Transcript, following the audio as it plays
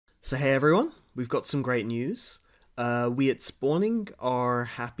So hey everyone, we've got some great news. We at Spawning are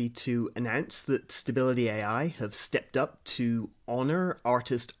happy to announce that Stability AI have stepped up to honor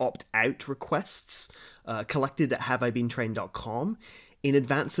artist opt-out requests collected at haveibeentrained.com in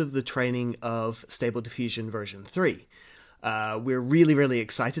advance of the training of Stable Diffusion version 3. We're really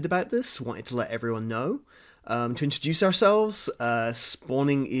excited about this, wanted to let everyone know. To introduce ourselves,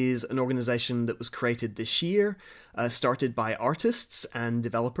 Spawning is an organization that was created this year, started by artists and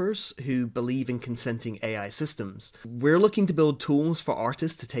developers who believe in consenting AI systems. We're looking to build tools for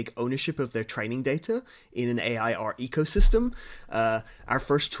artists to take ownership of their training data in an AI art ecosystem. Our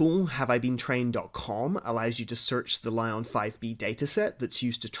first tool, haveibeentrained.com, allows you to search the Lion 5B dataset that's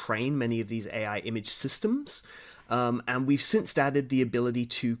used to train many of these AI image systems. And we've since added the ability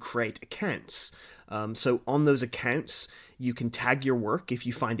to create accounts. So on those accounts, you can tag your work if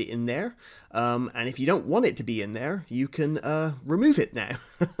you find it in there. And if you don't want it to be in there, you can remove it now.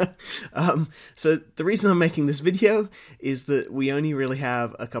 So the reason I'm making this video is that we only really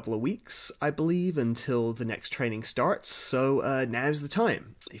have a couple of weeks, I believe, until the next training starts. So now's the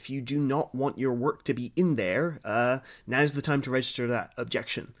time. If you do not want your work to be in there, now's the time to register that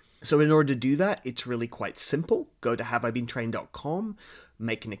objection. So in order to do that, it's really quite simple. Go to haveibeentrained.com,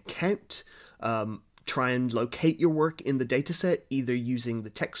 make an account, try and locate your work in the dataset, either using the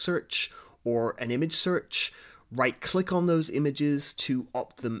text search or an image search. Right-click on those images to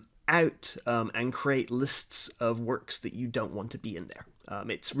opt them out and create lists of works that you don't want to be in there.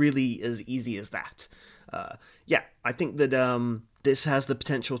 It's really as easy as that. Yeah, I think that this has the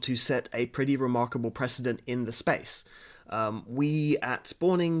potential to set a pretty remarkable precedent in the space. We at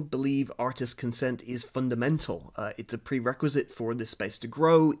Spawning believe artist consent is fundamental. It's a prerequisite for this space to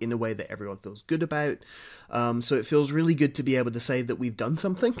grow in a way that everyone feels good about. So it feels really good to be able to say that we've done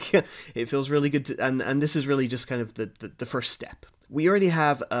something. It feels really good to, and this is really just kind of the first step. We already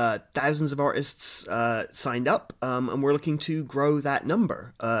have thousands of artists signed up, and we're looking to grow that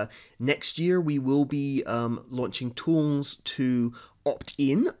number. Next year, we will be launching tools to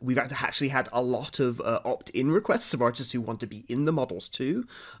opt-in. We've actually had a lot of opt-in requests of artists who want to be in the models too.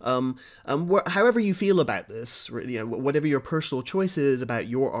 And however you feel about this, you know, whatever your personal choice is about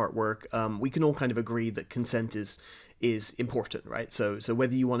your artwork, we can all kind of agree that consent is important, right? So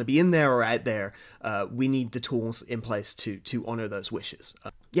whether you want to be in there or out there, we need the tools in place to honor those wishes.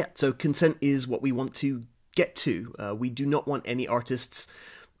 Yeah, so consent is what we want to get to. We do not want any artists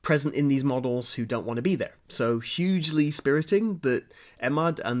present in these models who don't want to be there. So hugely spiriting that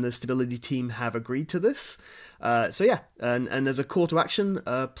Emad and the Stability team have agreed to this. So yeah, and as a call to action,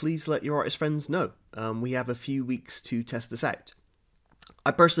 please let your artist friends know. We have a few weeks to test this out.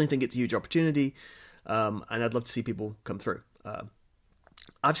 I personally think it's a huge opportunity, and I'd love to see people come through.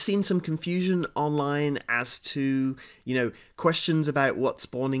 I've seen some confusion online as to, you know, questions about what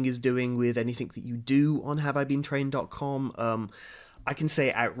Spawning is doing with anything that you do on haveibeentrained.com. I can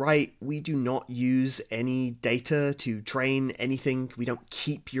say outright, we do not use any data to train anything. We don't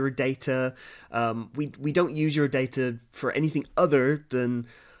keep your data. We don't use your data for anything other than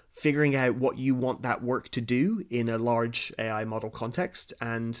figuring out what you want that work to do in a large AI model context.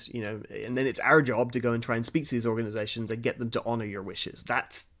 And, you know, and then it's our job to go and try and speak to these organizations and get them to honor your wishes.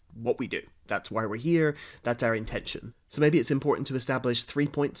 That's what we do. That's why we're here. That's our intention. So maybe it's important to establish 3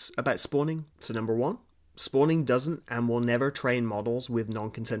 points about Spawning. So number one, Spawning doesn't and will never train models with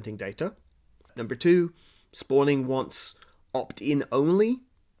non-consenting data. Number two, Spawning wants opt-in only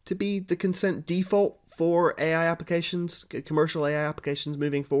to be the consent default for AI applications, commercial AI applications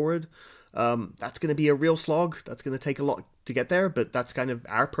moving forward. That's going to be a real slog. That's going to take a lot to get there, but that's kind of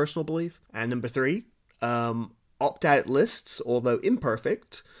our personal belief. And number three, opt-out lists, although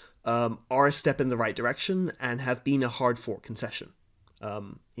imperfect, are a step in the right direction and have been a hard fork concession.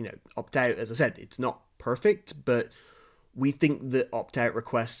 You know, opt-out, as I said, it's not perfect, but we think that opt-out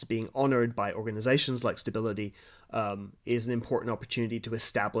requests being honored by organizations like Stability is an important opportunity to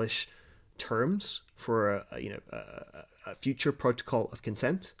establish terms for a future protocol of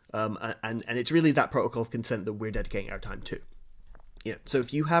consent, and it's really that protocol of consent that we're dedicating our time to. Yeah. So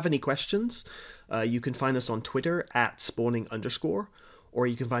if you have any questions, you can find us on Twitter at @spawning_, or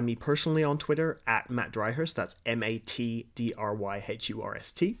you can find me personally on Twitter at Matt Dryhurst. That's MATDRYHURST.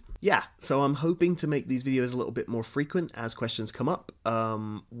 Yeah, so I'm hoping to make these videos a little bit more frequent as questions come up.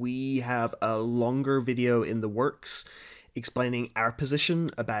 We have a longer video in the works explaining our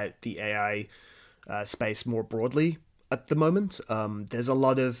position about the AI space more broadly at the moment. There's a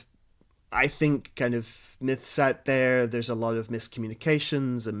lot of I think kind of myths out there. There's a lot of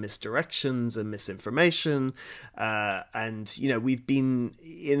miscommunications and misdirections and misinformation, and we've been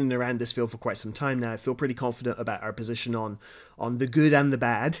in and around this field for quite some time now. I feel pretty confident about our position on the good and the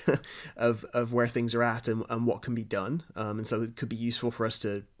bad of where things are at and what can be done, and so it could be useful for us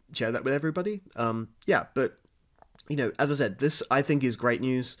to share that with everybody. But as I said, this I think is great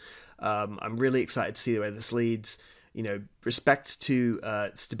news. I'm really excited to see where this leads. Respect to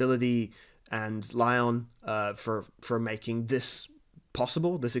Stability and Lion for making this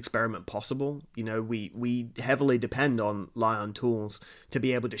possible, this experiment possible. We heavily depend on Lion tools to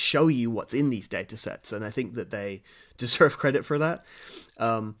be able to show you what's in these data sets, and I think that they deserve credit for that.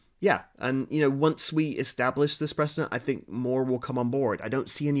 And once we establish this precedent, I think more will come on board. I don't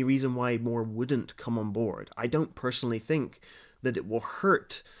see any reason why more wouldn't come on board. I don't personally think that it will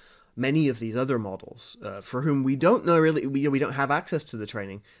hurt many of these other models for whom we don't know really, we don't have access to the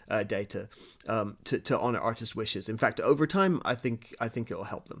training data to honor artist wishes. In fact, over time, I think it will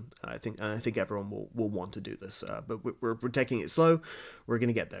help them. I think everyone will want to do this, but we're taking it slow. We're going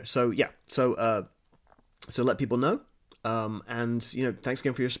to get there. So so let people know. And thanks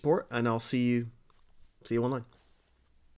again for your support, and I'll see you online.